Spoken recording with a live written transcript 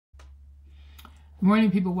Good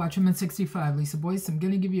morning, people watching. I'm at 65, Lisa Boyce. I'm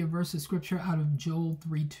going to give you a verse of scripture out of Joel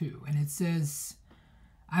 3:2. And it says,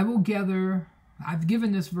 I will gather, I've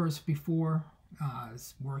given this verse before,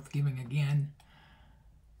 it's worth giving again.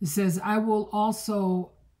 It says, I will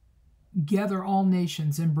also gather all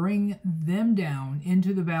nations and bring them down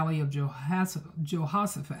into the valley of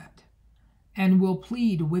Jehoshaphat, and will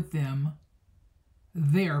plead with them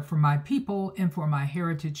there for my people and for my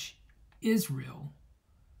heritage Israel,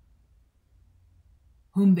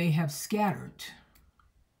 whom they have scattered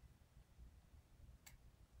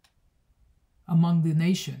among the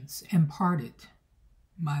nations and parted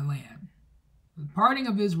my land. The parting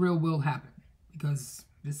of Israel will happen because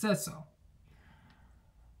it says so.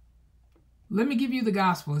 Let me give you the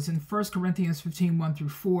gospel. It's in 1 Corinthians 15,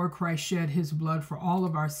 1-4. Christ shed his blood for all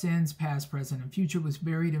of our sins, past, present, and future, was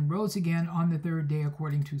buried, and rose again on the third day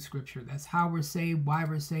according to Scripture. That's how we're saved, why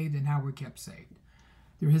we're saved, and how we're kept saved.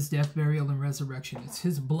 Through his death, burial, and resurrection. It's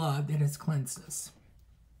his blood that has cleansed us.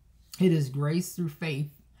 It is grace through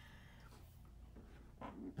faith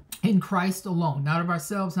in Christ alone, not of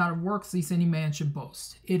ourselves, not of works, lest any man should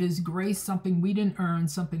boast. It is grace, something we didn't earn,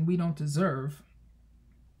 something we don't deserve,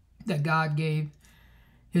 that God gave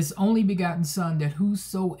his only begotten Son, that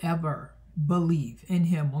whosoever believe in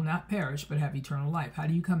him will not perish but have eternal life. How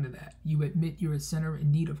do you come to that? You admit you're a sinner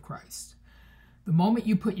in need of Christ. The moment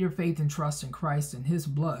you put your faith and trust in Christ and his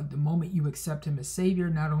blood, the moment you accept him as Savior,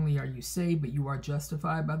 not only are you saved, but you are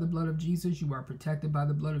justified by the blood of Jesus. You are protected by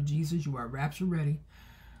the blood of Jesus. You are rapture ready,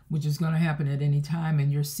 which is going to happen at any time.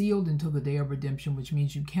 And you're sealed until the day of redemption, which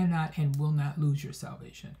means you cannot and will not lose your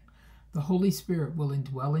salvation. The Holy Spirit will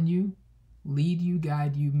indwell in you, lead you,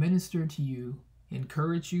 guide you, minister to you,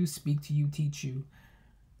 encourage you, speak to you, teach you,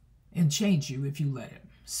 and change you if you let him.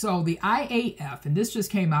 So the IAF, and this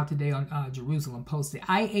just came out today on Jerusalem Post, the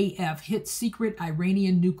IAF hit secret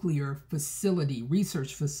Iranian nuclear facility,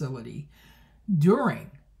 research facility,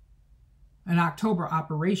 during an October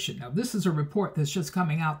operation. Now, this is a report that's just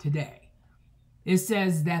coming out today. It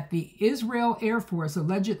says that the Israel Air Force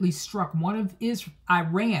allegedly struck one of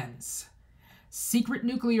Iran's secret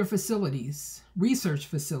nuclear facilities, research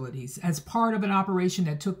facilities, as part of an operation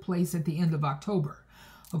that took place at the end of October,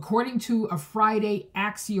 according to a Friday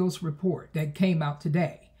Axios report that came out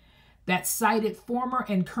today that cited former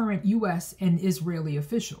and current U.S. and Israeli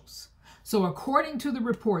officials. So according to the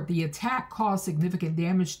report, the attack caused significant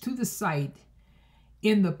damage to the site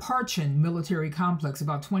in the Parchin military complex,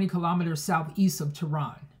 about 20 kilometers southeast of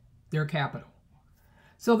Tehran, their capital.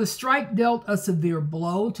 So the strike dealt a severe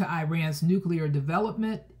blow to Iran's nuclear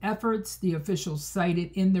development efforts, the officials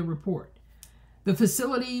cited in the report. The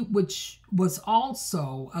facility, which was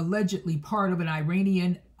also allegedly part of an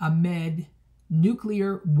Iranian Ahmed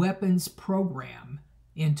nuclear weapons program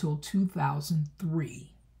until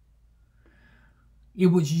 2003. It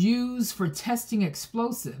was used for testing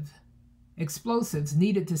explosives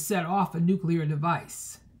needed to set off a nuclear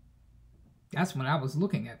device. That's when I was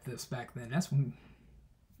looking at this back then. That's when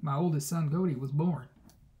my oldest son, Cody, was born.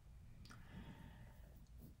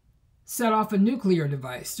 Set off a nuclear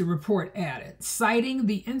device, the report added, citing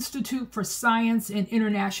the Institute for Science and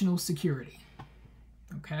International Security.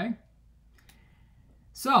 Okay?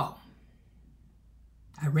 So,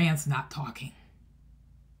 Iran's not talking.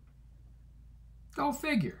 Go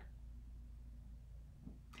figure.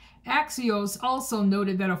 Axios also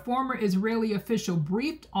noted that a former Israeli official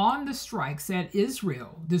briefed on the strike said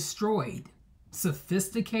Israel destroyed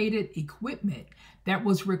sophisticated equipment that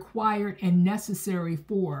was required and necessary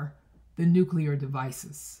for the nuclear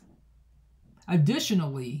devices.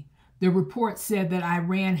 Additionally, the report said that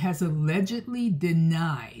Iran has allegedly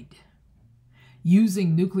denied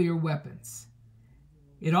using nuclear weapons.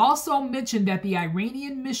 It also mentioned that the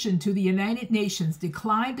Iranian mission to the United Nations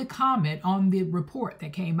declined to comment on the report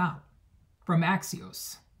that came out from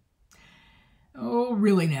Axios. Oh,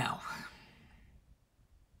 really now?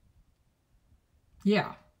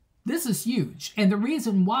 Yeah, this is huge. And the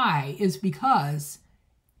reason why is because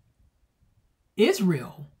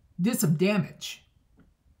Israel did some damage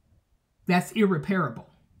that's irreparable.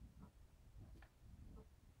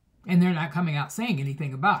 And they're not coming out saying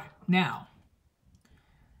anything about it now.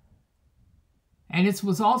 And it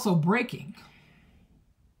was also breaking.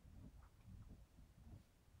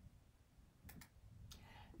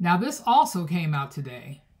 Now, this also came out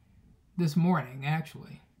today, this morning,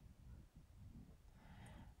 actually.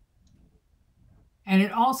 And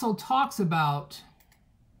it also talks about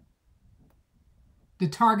the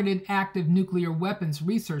targeted active nuclear weapons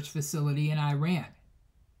research facility in Iran.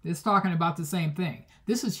 It's talking about the same thing.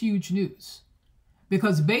 This is huge news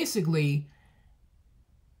because basically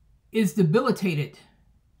it's debilitated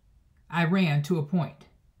Iran to a point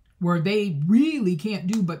where they really can't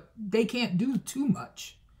do, but they can't do too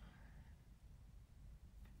much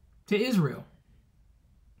to Israel.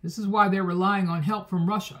 This is why they're relying on help from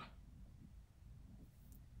Russia.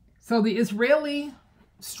 So the Israeli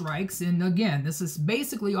strikes, and again, this is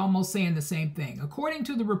basically almost saying the same thing. According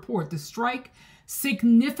to the report, the strike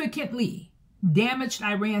significantly damaged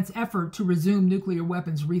Iran's effort to resume nuclear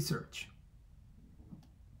weapons research.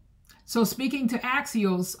 So speaking to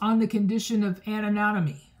Axios on the condition of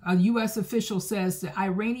anonymity, a U.S. official says the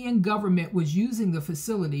Iranian government was using the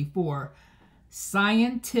facility for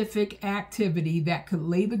scientific activity that could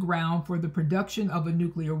lay the ground for the production of a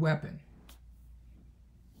nuclear weapon.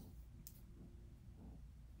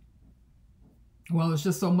 Well, there's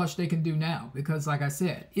just so much they can do now because, like I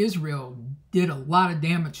said, Israel did a lot of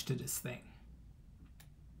damage to this thing.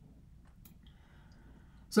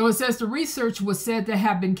 So it says the research was said to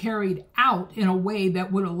have been carried out in a way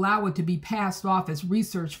that would allow it to be passed off as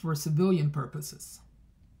research for civilian purposes.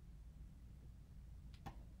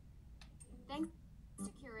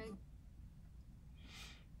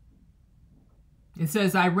 It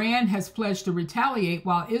says Iran has pledged to retaliate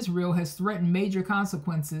while Israel has threatened major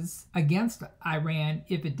consequences against Iran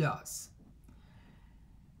if it does.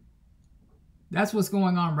 That's what's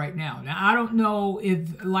going on right now. Now, I don't know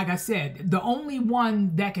if, like I said, the only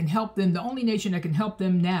one that can help them, the only nation that can help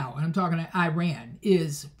them now, and I'm talking to Iran,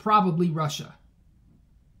 is probably Russia.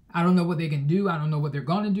 I don't know what they can do. I don't know what they're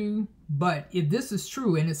going to do. But if this is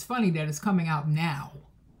true, and it's funny that it's coming out now,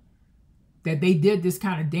 that they did this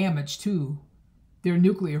kind of damage to their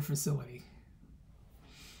nuclear facility.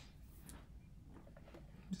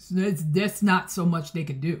 That's not so much they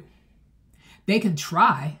can do. They can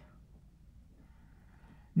try.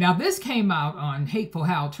 Now, this came out on Hateful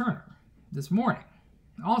Hal Turner this morning.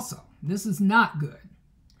 Also, this is not good.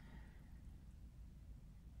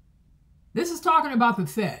 This is talking about the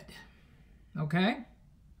Fed, okay?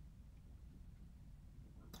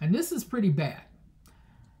 And this is pretty bad.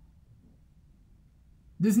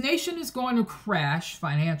 This nation is going to crash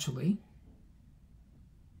financially.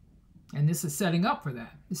 And this is setting up for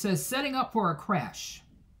that. It says setting up for a crash.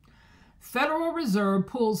 Federal Reserve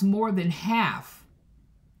pulls more than half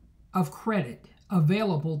of credit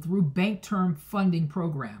available through Bank Term Funding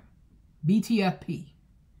Program, BTFP.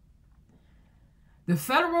 The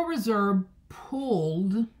Federal Reserve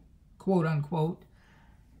pulled, quote unquote,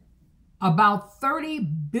 about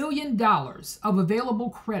 $30 billion of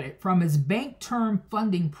available credit from its Bank Term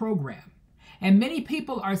Funding Program. And many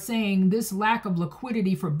people are saying this lack of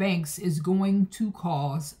liquidity for banks is going to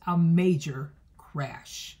cause a major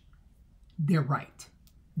crash. They're right.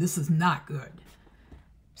 This is not good.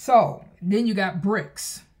 So then you got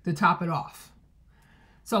BRICS to top it off.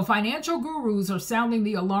 So financial gurus are sounding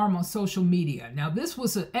the alarm on social media. Now, this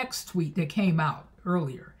was an X tweet that came out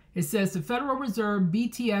earlier. It says the Federal Reserve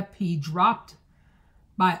BTFP dropped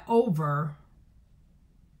by over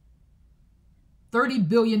 $30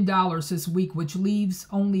 billion this week, which leaves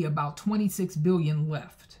only about $26 billion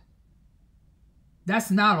left.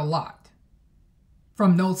 That's not a lot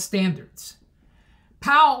from those standards.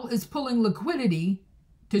 Powell is pulling liquidity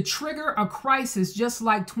to trigger a crisis just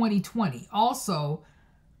like 2020. Also,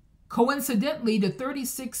 coincidentally, the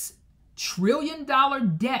 $36 trillion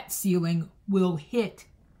debt ceiling will hit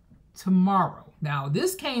tomorrow. Now,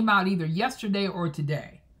 this came out either yesterday or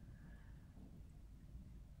today.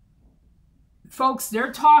 Folks,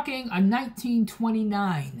 they're talking a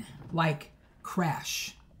 1929 like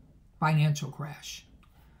crash, financial crash.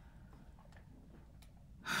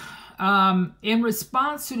 In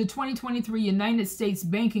response to the 2023 United States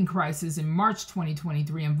banking crisis in March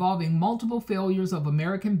 2023 involving multiple failures of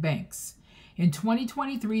American banks, in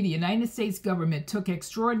 2023, the United States government took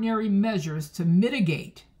extraordinary measures to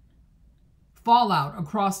mitigate fallout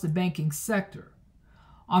across the banking sector.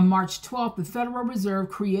 On March 12th, the Federal Reserve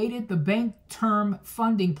created the Bank Term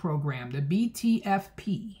Funding Program, the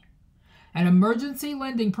BTFP, an emergency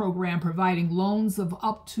lending program providing loans of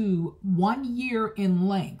up to 1 year in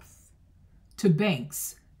length to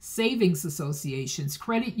banks, savings associations,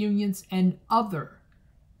 credit unions, and other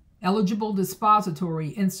eligible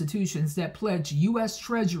depository institutions that pledge U.S.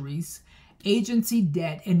 Treasuries, agency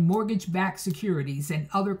debt, and mortgage-backed securities and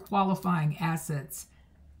other qualifying assets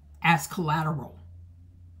as collateral.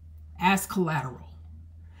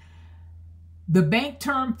 The Bank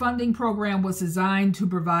Term Funding Program was designed to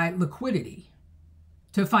provide liquidity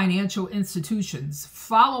to financial institutions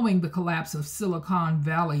following the collapse of Silicon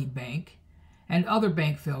Valley Bank and other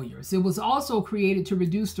bank failures. It was also created to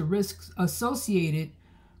reduce the risks associated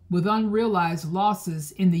with unrealized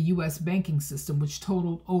losses in the U.S. banking system, which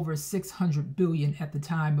totaled over $600 billion at the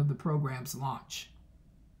time of the program's launch.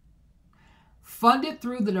 Funded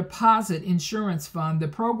through the Deposit Insurance Fund, the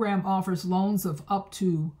program offers loans of up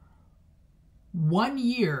to 1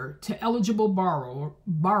 year to eligible borrowers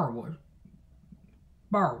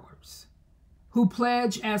who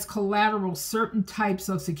pledge as collateral certain types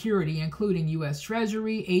of security, including U.S.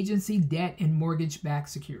 Treasury, agency debt, and mortgage-backed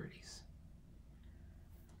securities.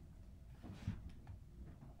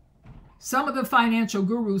 Some of the financial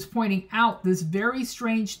gurus pointing out this very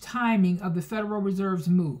strange timing of the Federal Reserve's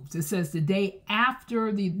moves. It says the day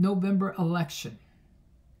after the November election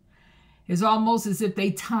is almost as if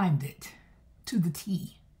they timed it to the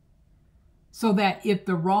T. So that if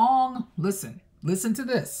the wrong, listen to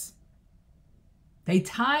this. They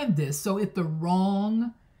timed this so if the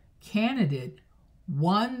wrong candidate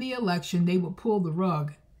won the election, they would pull the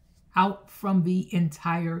rug out from the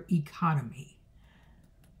entire economy.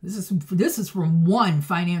 This is from one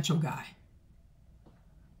financial guy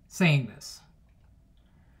saying this.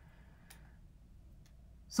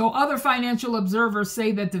 So other financial observers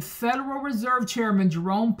say that the Federal Reserve Chairman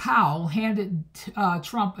Jerome Powell handed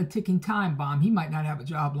Trump a ticking time bomb. He might not have a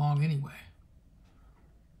job long anyway.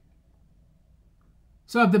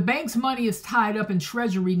 So if the bank's money is tied up in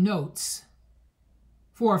Treasury notes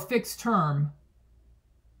for a fixed term,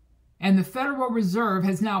 and the Federal Reserve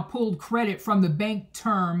has now pulled credit from the Bank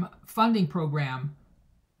Term Funding Program,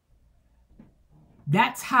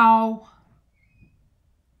 that's how,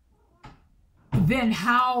 then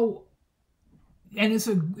how, and it's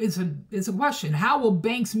a question, how will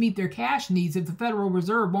banks meet their cash needs if the Federal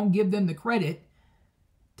Reserve won't give them the credit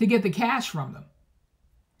to get the cash from them?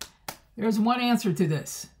 There's one answer to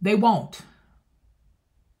this. They won't.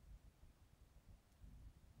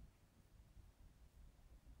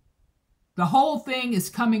 The whole thing is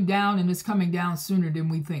coming down, and it's coming down sooner than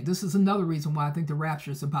we think. This is another reason why I think the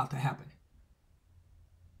rapture is about to happen.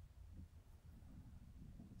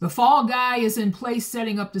 The fall guy is in place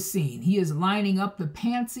setting up the scene. He is lining up the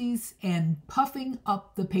pansies and puffing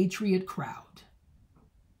up the patriot crowd.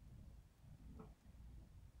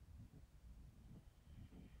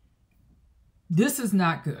 This is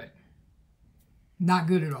not good. Not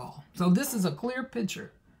good at all. So this is a clear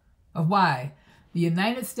picture of why the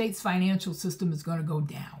United States financial system is going to go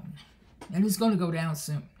down. And it's going to go down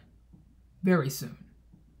soon. Very soon.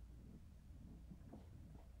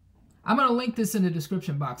 I'm going to link this in the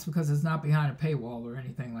description box because it's not behind a paywall or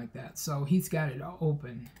anything like that. So he's got it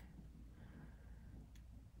open.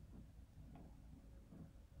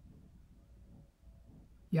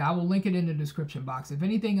 Yeah, I will link it in the description box. If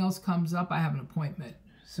anything else comes up, I have an appointment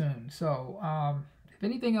soon. So if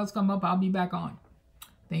anything else comes up, I'll be back on.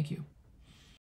 Thank you.